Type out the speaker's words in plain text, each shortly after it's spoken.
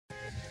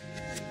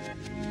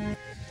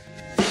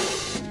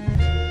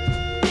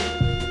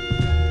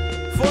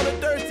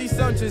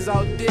snitches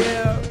out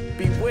there,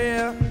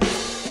 beware.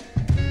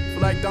 For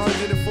like the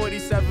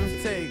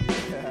 147th take.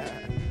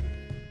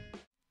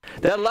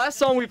 That last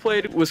song we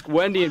played was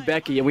Wendy and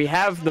Becky, and we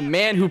have the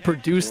man who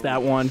produced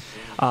that one,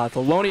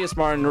 Thelonious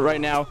Martin,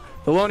 right now.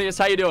 Thelonious,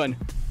 how you doing?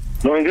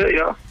 Doing good,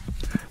 y'all.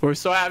 We're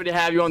so happy to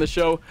have you on the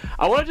show.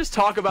 I want to just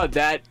talk about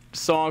that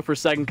song for a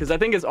second because I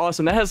think it's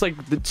awesome. That has like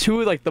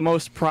the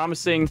most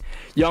promising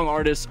young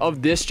artists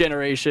of this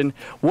generation.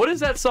 What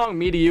does that song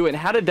mean to you, and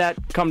how did that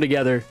come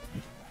together?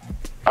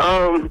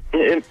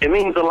 It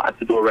means a lot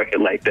to do a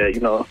record like that.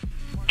 You know,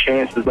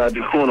 Chance is about to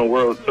go on a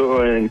world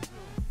tour, and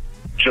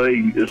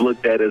Joey is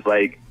looked at as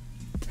like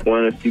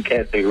one of the few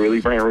cats that really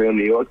bring real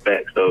New York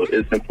back. So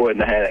it's important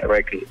to have that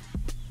record,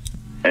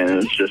 and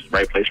it's just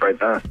right place, right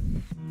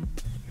time.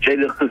 Jay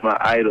is my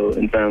idol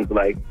in terms of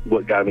like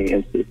what got me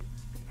into,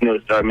 you know,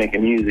 start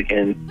making music,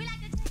 and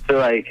so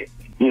like,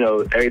 you know,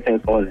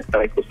 everything's going in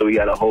cycles. So we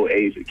got a whole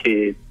age of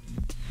kids,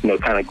 you know,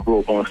 kind of grew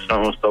up on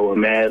Stone Soul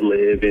and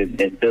Madlib and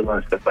Dilla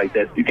and stuff like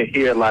that. So you can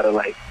hear a lot of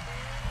like,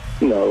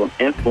 you know,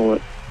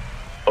 influence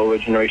over a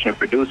generation of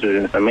producers,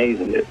 and it's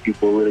amazing that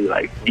people really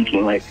like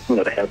seeking, like, you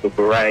know, to have the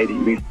variety,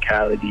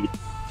 musicality,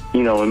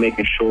 you know, and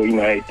making sure, you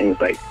know, everything's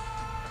like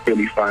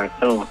really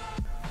fine-tuned.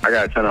 I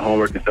got a ton of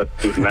homework and stuff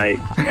to do tonight.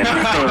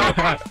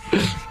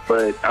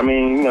 But I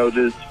mean, you know,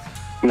 just,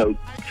 you know,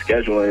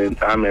 scheduling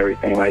time and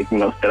everything, like, you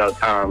know, set out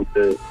time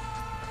to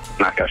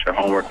knock out your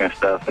homework and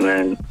stuff, and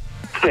then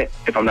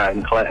if I'm not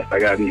in class, I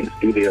gotta be in the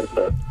studio.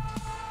 So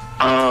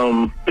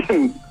I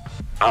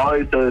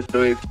always tell the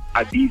story.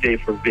 I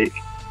DJ for Vic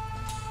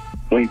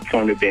when he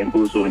performed at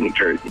Bamboozle in New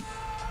Jersey.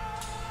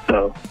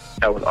 So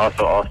that was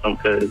also awesome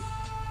because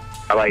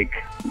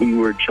we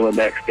were chilling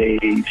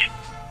backstage,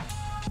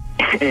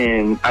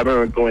 and I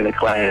remember going to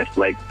class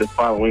like the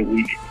following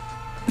week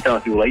and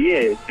telling people like,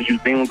 yeah, because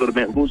you was go to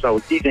Bamboozle, I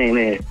was DJing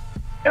there.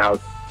 And I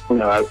was, you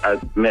know, I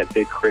met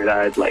Vic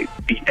Crit-Eyed, like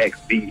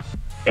BXB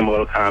in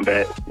Mortal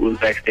Kombat, was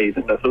backstage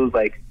and stuff. So it was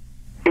like,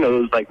 you know,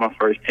 it was like my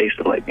first taste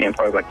of like being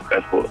part of like a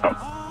festival or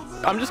something.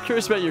 I'm just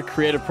curious about your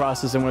creative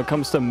process and when it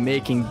comes to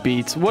making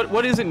beats.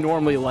 What is it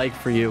normally like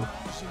for you?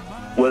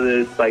 Whether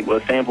it's like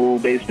a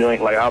sample-based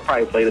joint, like I'll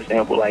probably play the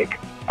sample, like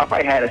I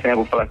probably had a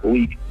sample for like a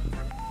week,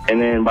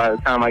 and then by the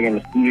time I get in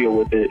the studio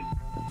with it,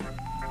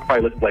 I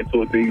probably listen to like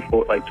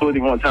two or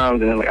three more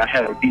times, and then like I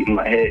have a beat in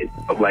my head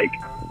of like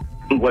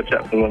what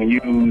chops I'm going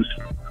to use,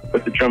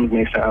 what the drums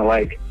may sound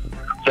like.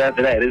 So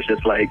after that, it's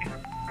just like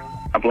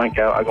I blank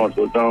out, I go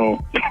into a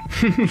zone,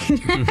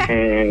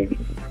 and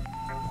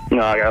you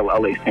know, I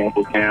lay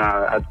samples down.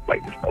 I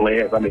like just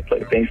layers. I may play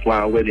the bass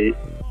line with it,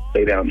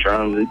 lay down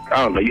drums. I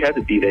don't know. You have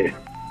to be there.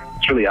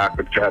 It's really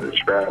awkward to try to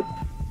describe.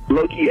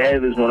 Low-key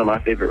Ev is one of my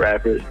favorite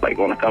rappers. Like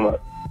when I come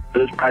up, so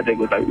this project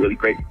was like really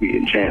great for me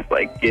and Chance.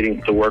 Like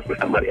getting to work with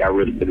somebody I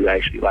really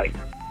actually like.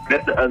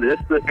 That's the other.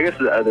 I guess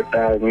the other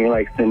side when you're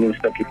like sending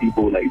stuff to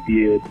people like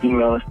via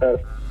email and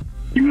stuff.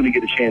 You really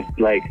get a chance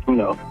to like, you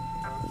know,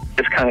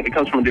 it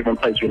comes from a different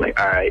place. You're like,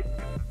 all right,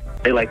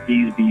 they like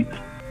these beats,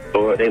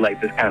 or they like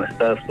this kind of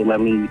stuff, so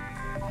let me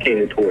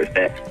cater towards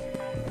that.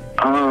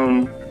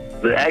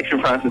 The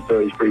action process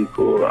story is pretty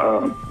cool.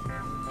 I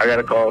got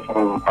a call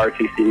from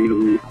RTC,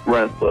 who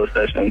runs Flow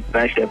Sessions, and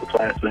I actually have a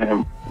class with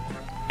him.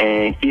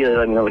 And he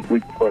let me know like a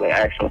week before the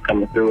action was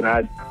coming through,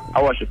 and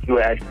I watched a few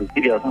action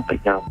videos, and I was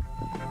like, yo,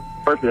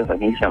 first video I was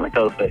like, you sound like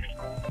Ghostface.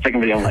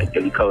 Second video, I'm like,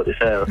 yo, you cold as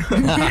hell.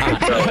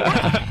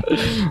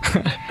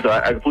 so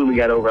I completely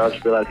got over it. I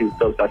just realized he was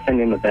dope, so I sent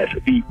him a batch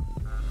of beats.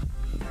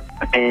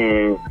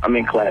 And I'm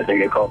in class, and I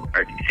get called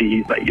from RTC.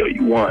 He's like, yo,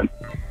 you won.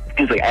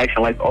 He's like,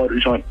 action like all the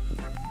joint.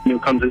 You know,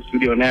 come to the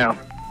studio now.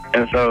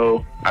 And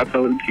so I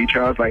told the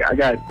teacher, I was like, I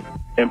got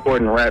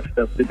important rap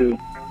stuff to do.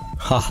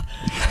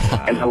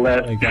 And I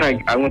left.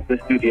 Like, I went to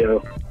the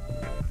studio.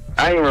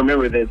 I didn't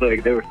remember that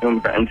like they were filming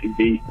for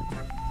MTV.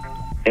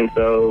 And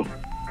so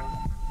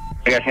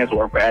I got a chance to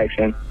work for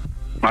Action.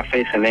 My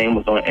face and name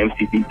was on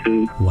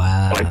MTV2.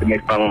 Wow. Like the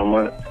next following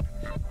month.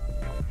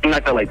 And I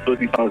got like 2 or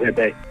 3 songs that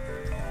day.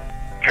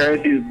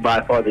 Curren is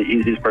by far the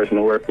easiest person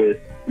to work with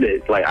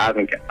that like I've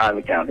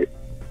encountered.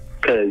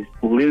 Because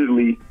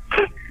literally,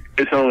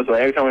 it's almost like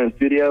every time we're in the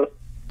studio,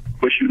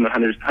 we're shooting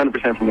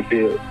 100% from the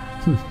field.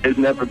 There's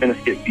never been a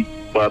skip beat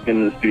while I've been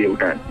in the studio with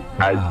Curren.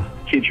 Wow.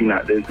 I kid you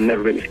not, there's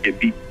never been a skip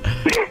beat.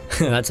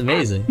 That's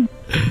amazing.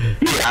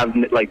 Yeah,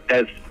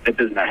 that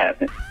does not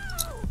happen.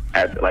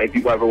 Like, if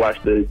you ever watch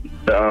the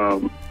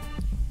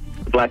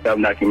Black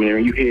Album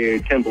documentary, you hear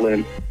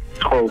Timbaland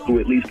scroll through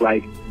at least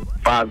like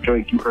 5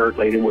 joints you heard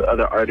later with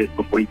other artists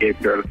before he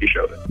gave Girl If You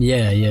Showed It.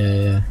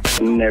 Yeah.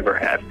 Never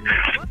happened.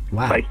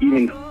 Wow. Like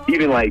even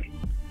like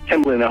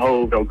Timbaland and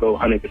Hov don't go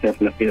 100%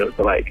 from the field.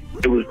 So like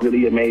it was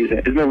really amazing.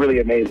 It's been really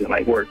amazing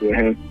like working with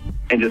him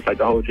and just like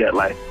the whole Jet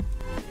life.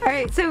 All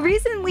right, so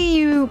recently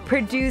you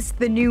produced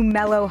the new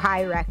Mellow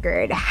High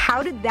record.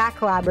 How did that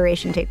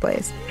collaboration take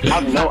place?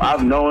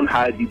 I've known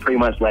Hodgy pretty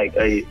much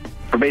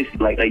for basically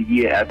like a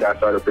year after I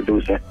started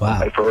producing. Wow.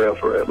 Like for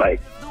real.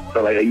 Like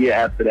so like a year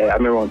after that, I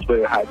remember on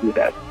Twitter Hodgy was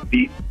at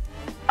beat.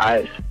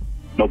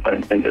 No pun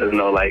intended,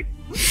 no like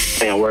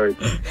saying words.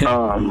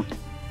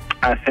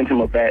 I sent him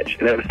a batch,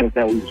 and ever since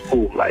then we was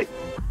cool. Like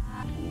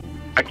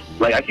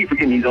I keep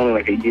forgetting he's only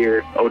like a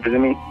year older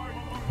than me.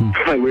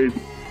 Like we're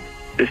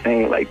the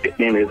same, like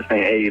damn near the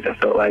same age, and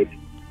so like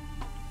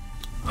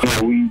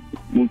we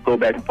go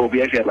back and forth.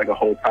 We actually had like a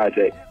whole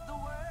project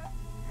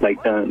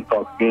like done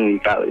called Community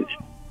College,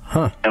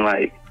 and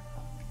like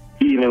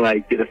he even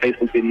like did a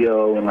Facebook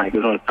video and like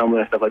it was on Tumblr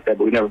and stuff like that,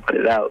 but we never put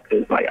it out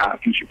because like our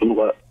future blew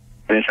up,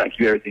 and then trying to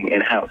keep everything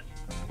in house.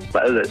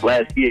 But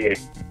last year,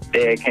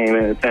 Dad came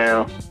into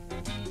town.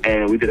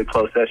 And we did a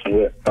closed session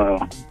with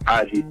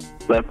Hodgy.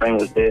 Left Brain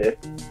was there.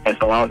 And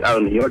so I was out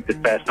in New York this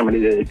past summer. They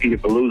did Peter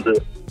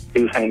Palooza.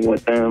 He was hanging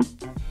with them.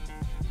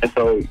 And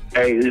so,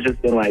 hey, it's just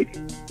been like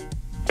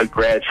a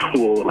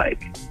gradual,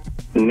 like,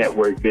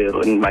 network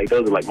build. And, like,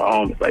 those are, like, my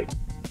homies. Like,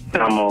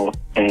 Domo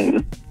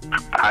and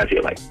Hodgy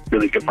are, like,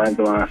 really good friends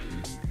of mine.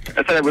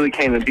 That's how it really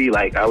came to be.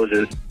 Like, I was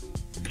just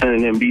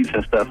sending them beats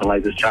and stuff and,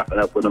 like, just chopping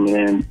up with them. And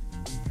then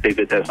they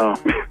did that song.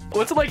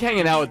 What's it like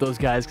hanging out with those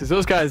guys? Because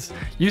those guys,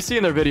 you see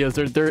in their videos,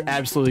 they're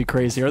absolutely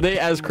crazy. Are they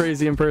as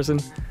crazy in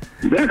person?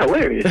 They're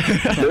hilarious.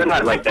 They're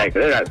not like that.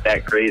 They're not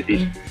that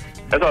crazy.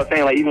 That's what I was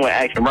saying. Like even with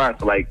Action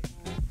Bronson, like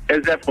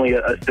there's definitely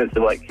a sense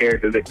of like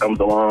character that comes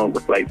along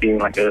with like being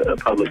like a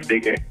public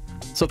figure.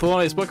 So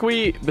Thelonious, what can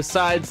we,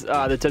 besides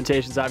the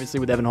Temptations, obviously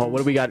with Evan Holt, what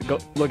do we got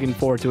looking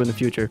forward to in the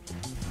future?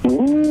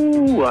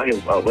 Ooh,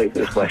 I'll wait for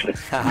this question.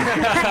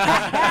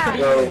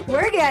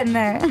 We're getting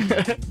there.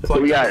 So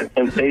we got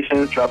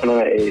Temptations dropping on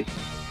a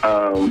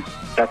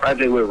that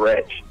project with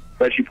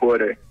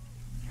Raychowdhury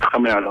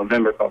coming out in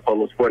November called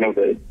Polo Sporting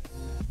Goods.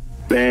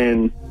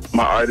 Then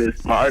my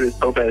artist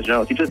Topaz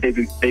Jones, he just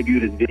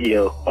debuted his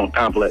video on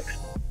Complex.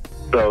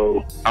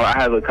 So I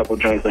have a couple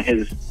joints on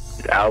his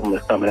album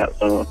that's coming out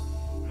soon.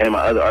 And my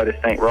other artist,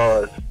 St.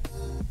 Ross,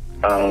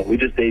 we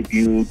just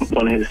debuted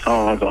one of his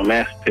songs on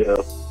Master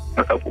Pill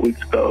a couple weeks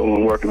ago. And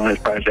we're working on his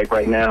project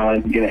right now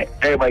and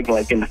everybody can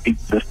like get in the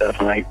features and stuff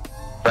and like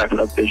wrapping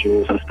up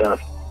visuals and stuff.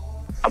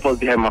 I'm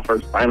supposed to have my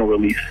first vinyl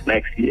release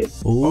next year.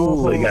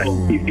 Ooh. So you got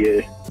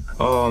PPA.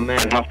 Oh man.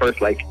 It's my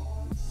first like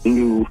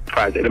new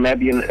project. It might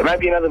be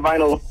another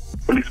vinyl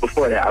release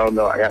before that. I don't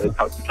know. I got to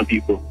talk to some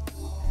people.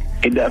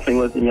 He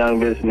definitely was a young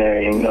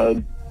visionary. And, you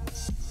know,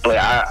 like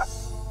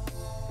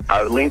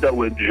I linked up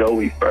with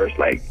Joey first.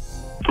 Like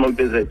Smoke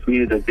Biz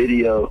tweeted a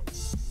video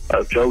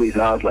of Joey's,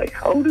 and I was like,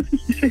 "Oh, this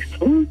is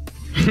 16."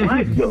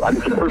 Right? Yo, I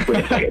just work with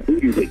him like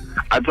immediately.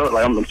 I told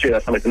like I'm sure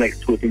that's like the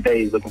next 2 or 3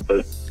 days looking for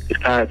his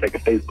contact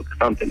on Facebook or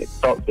something to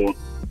talk to him.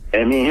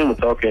 And me and him were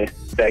talking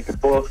back and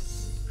forth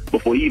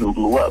before he even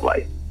blew up.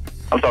 Like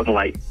I'm talking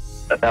like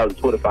 1,000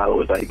 Twitter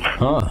followers. Like,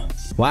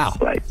 Wow.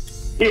 Like,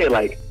 yeah,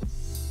 like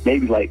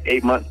maybe like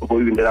 8 months before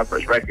we even did our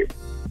first record.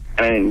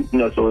 And you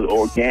know, so it was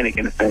organic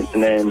in a sense.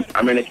 And then I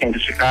remember they came to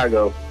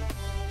Chicago,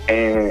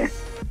 and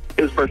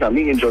it was the first time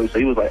meeting Joey. So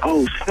he was like,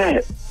 "Oh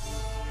snap!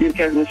 You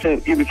kept me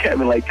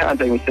like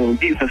contacting me, sending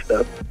beats and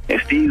stuff."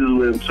 And Steve was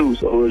with him too.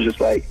 So it was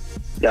just like,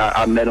 yeah,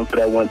 I met him for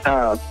that one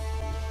time,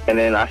 and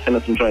then I sent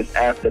him some joints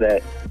after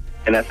that,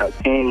 and that's how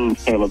King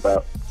came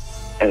about.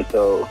 And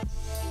so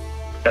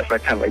that's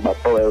like kind of like my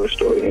pro era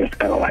story. And it's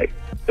kind of like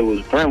it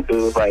was grim because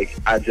it was like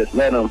I just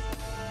met him,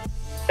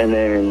 and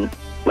then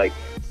like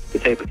the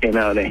tape came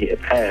out and he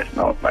had passed,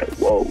 and I was like,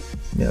 whoa.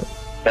 Yep.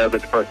 That was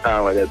like the first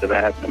time like that's ever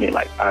happened to me.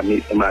 Like I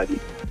meet somebody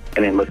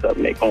and then look up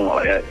and they go on.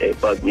 Like it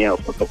bugged me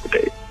out for a couple of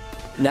days.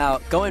 Now,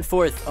 going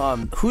forth,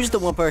 who's the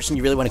one person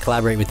you really want to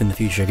collaborate with in the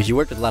future? Because you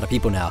work with a lot of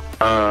people now.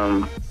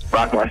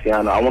 Rock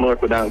Marciano. I want to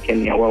work with Don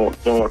Kenny. I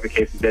want to work with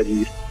Casey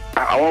Veggies.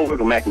 I want to work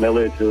with Mac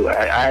Miller too.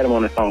 I had him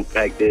on the song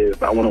Back There,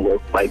 but I want to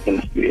work like in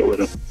the studio with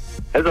him.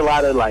 There's a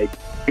lot of like,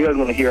 you guys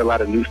going to hear a lot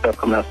of new stuff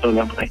coming out soon.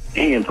 I'm like,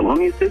 damn,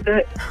 Thelonious did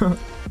that?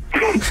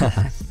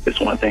 It's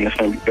one thing. It's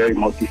going to be very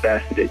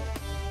multifaceted,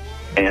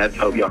 and I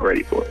hope y'all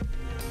ready for it.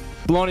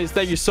 Thelonious,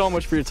 thank you so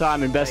much for your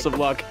time and best of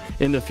luck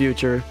in the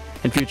future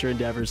and future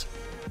endeavors.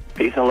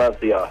 Peace and love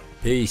to y'all.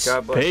 Peace.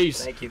 God bless.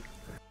 Peace. Thank you.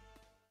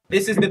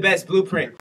 This is the best blueprint.